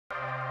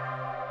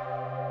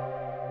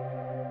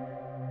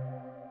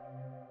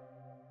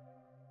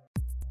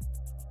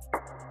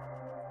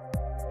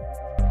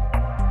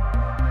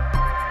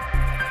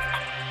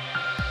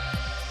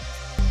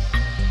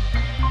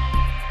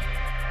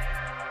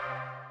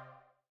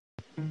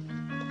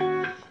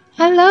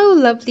Hello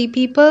lovely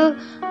people,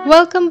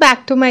 welcome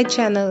back to my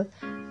channel.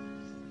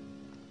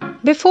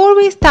 Before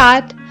we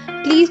start,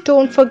 please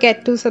don't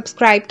forget to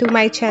subscribe to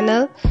my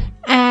channel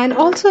and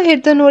also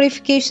hit the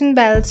notification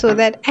bell so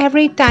that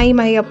every time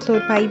I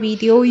upload my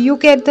video you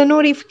get the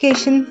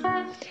notification.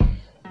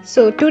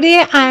 So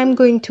today I am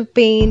going to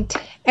paint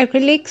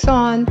acrylics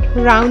on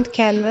round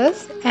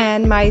canvas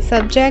and my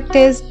subject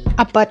is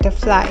a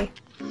butterfly.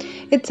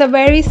 It's a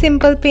very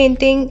simple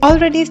painting.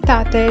 Already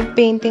started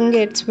painting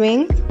its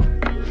wings.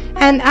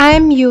 And I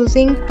am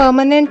using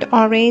permanent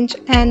orange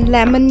and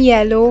lemon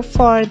yellow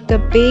for the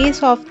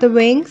base of the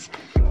wings.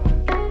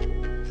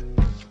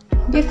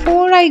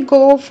 Before I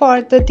go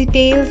for the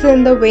details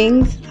in the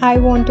wings, I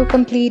want to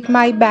complete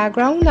my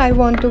background. I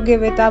want to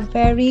give it a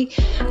very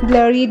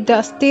blurry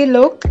dusty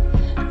look,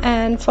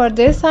 and for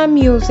this I'm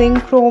using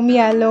chrome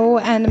yellow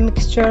and a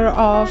mixture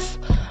of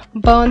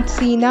burnt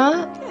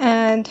sienna,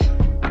 and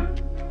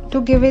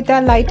to give it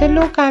a lighter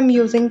look I'm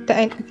using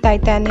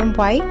titanium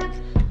white.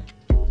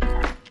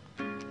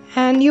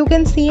 And you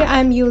can see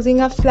I'm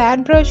using a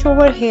flat brush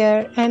over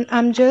here and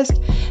I'm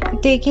just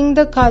taking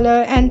the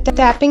color and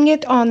tapping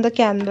it on the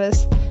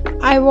canvas.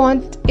 I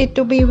want it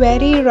to be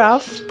very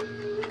rough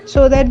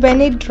so that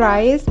when it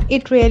dries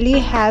it really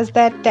has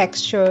that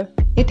texture.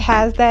 It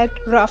has that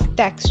rough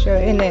texture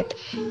in it.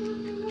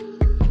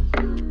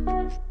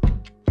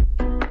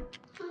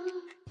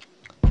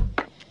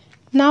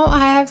 Now I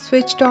have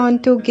switched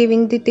on to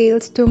giving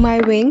details to my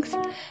wings,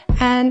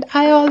 and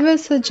I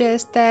always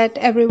suggest that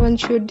everyone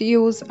should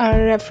use a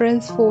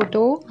reference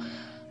photo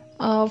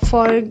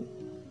for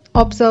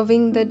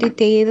observing the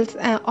details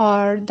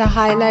or the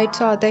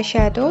highlights or the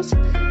shadows.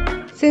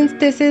 Since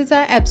this is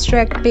an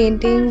abstract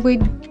painting, we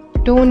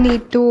don't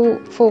need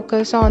to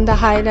focus on the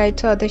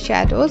highlights or the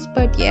shadows,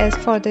 but yes,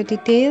 for the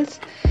details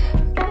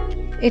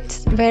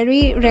it's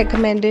very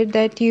recommended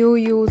that you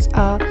use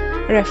a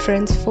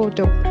reference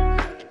photo.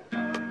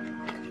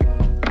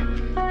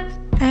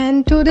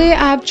 And today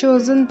I've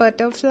chosen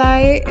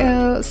butterfly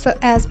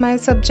as my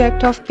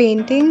subject of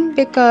painting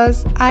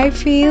because I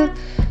feel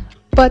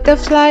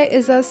butterfly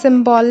is a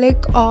symbolic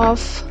of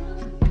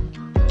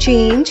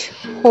change,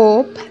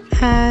 hope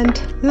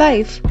and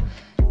life.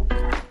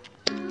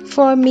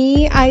 For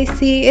me, I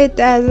see it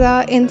as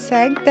an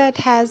insect that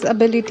has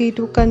ability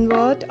to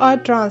convert or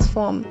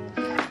transform.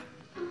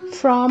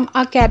 From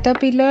a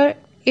caterpillar,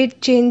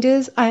 it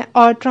changes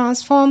or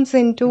transforms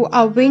into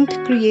a winged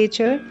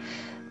creature,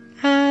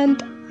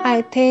 and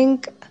I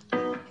think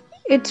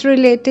it's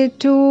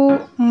related to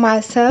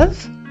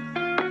myself,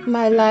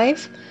 my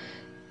life.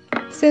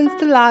 Since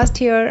the last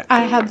year,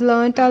 I have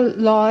learned a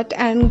lot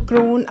and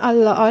grown a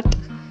lot.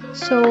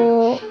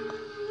 So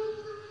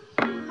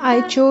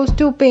I chose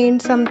to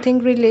paint something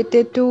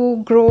related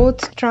to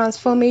growth,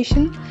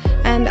 transformation,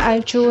 and I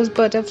chose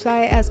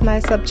butterfly as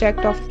my subject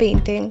of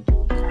painting.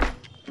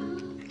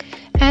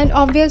 And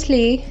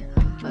obviously,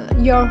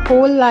 your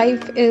whole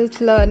life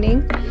is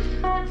learning,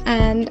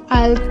 and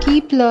I'll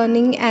keep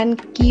learning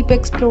and keep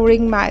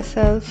exploring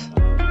myself.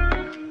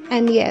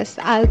 And yes,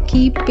 I'll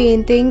keep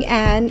painting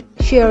and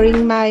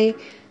sharing my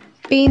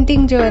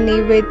painting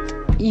journey with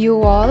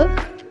you all.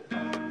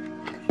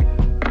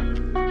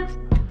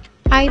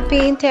 I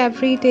paint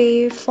every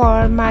day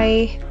for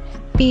my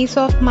peace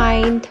of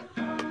mind,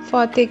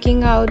 for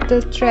taking out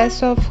the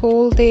stress of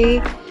whole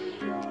day,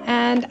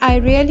 and I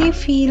really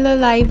feel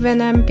alive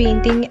when I'm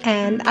painting,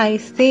 and I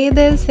say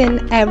this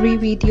in every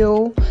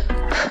video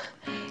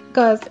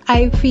because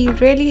I feel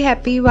really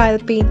happy while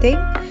painting.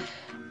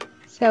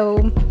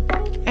 So,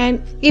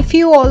 and if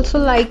you also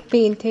like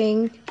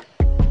painting,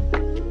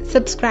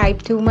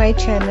 subscribe to my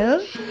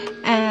channel,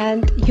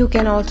 and you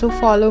can also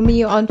follow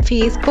me on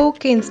Facebook,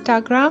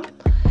 Instagram,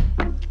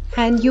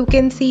 and you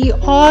can see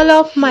all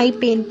of my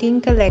painting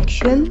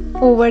collection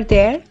over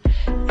there.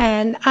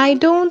 And I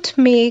don't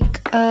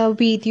make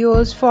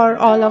videos for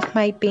all of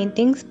my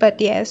paintings,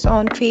 but yes,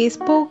 on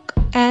Facebook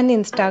and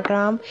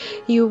Instagram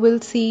you will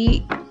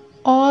see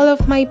all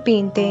of my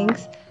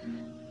paintings,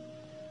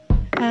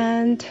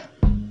 and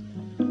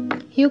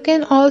you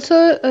can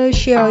also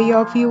share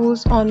your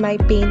views on my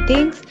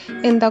paintings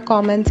in the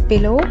comments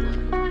below.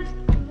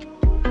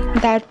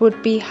 That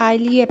would be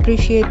highly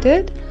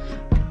appreciated.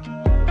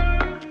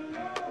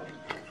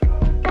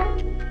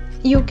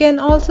 You can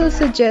also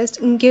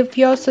give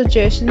your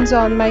suggestions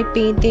on my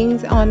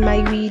paintings, on my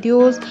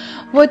videos,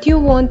 what you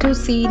want to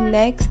see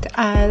next.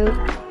 I'll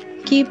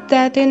keep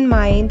that in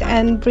mind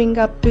and bring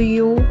up to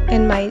you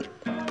in my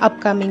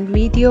upcoming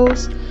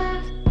videos.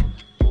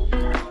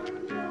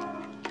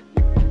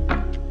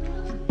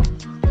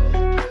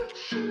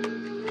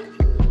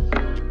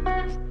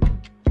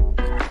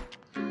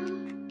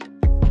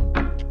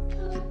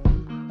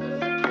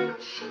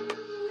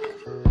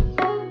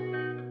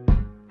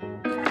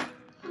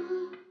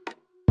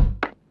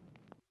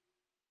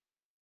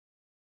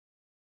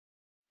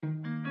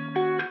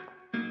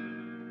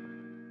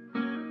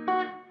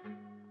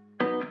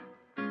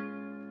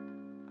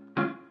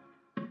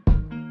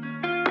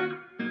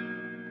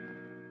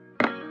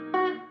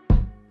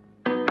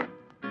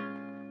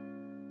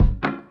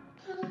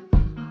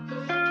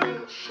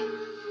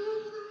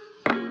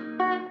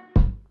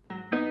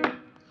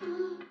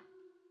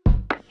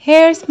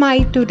 here's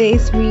my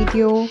today's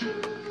video.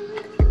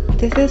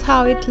 This is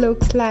how it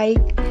looks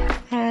like,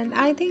 and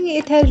I think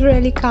it has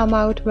really come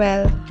out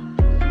well.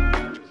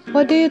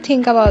 What do you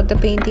think about the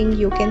painting?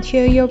 You can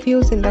share your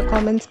views in the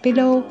comments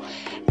below,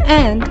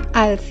 and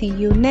I'll see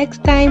you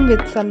next time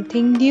with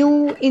something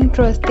new,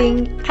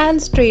 interesting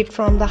and straight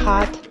from the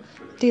heart.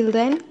 Till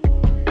then,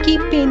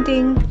 keep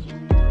painting.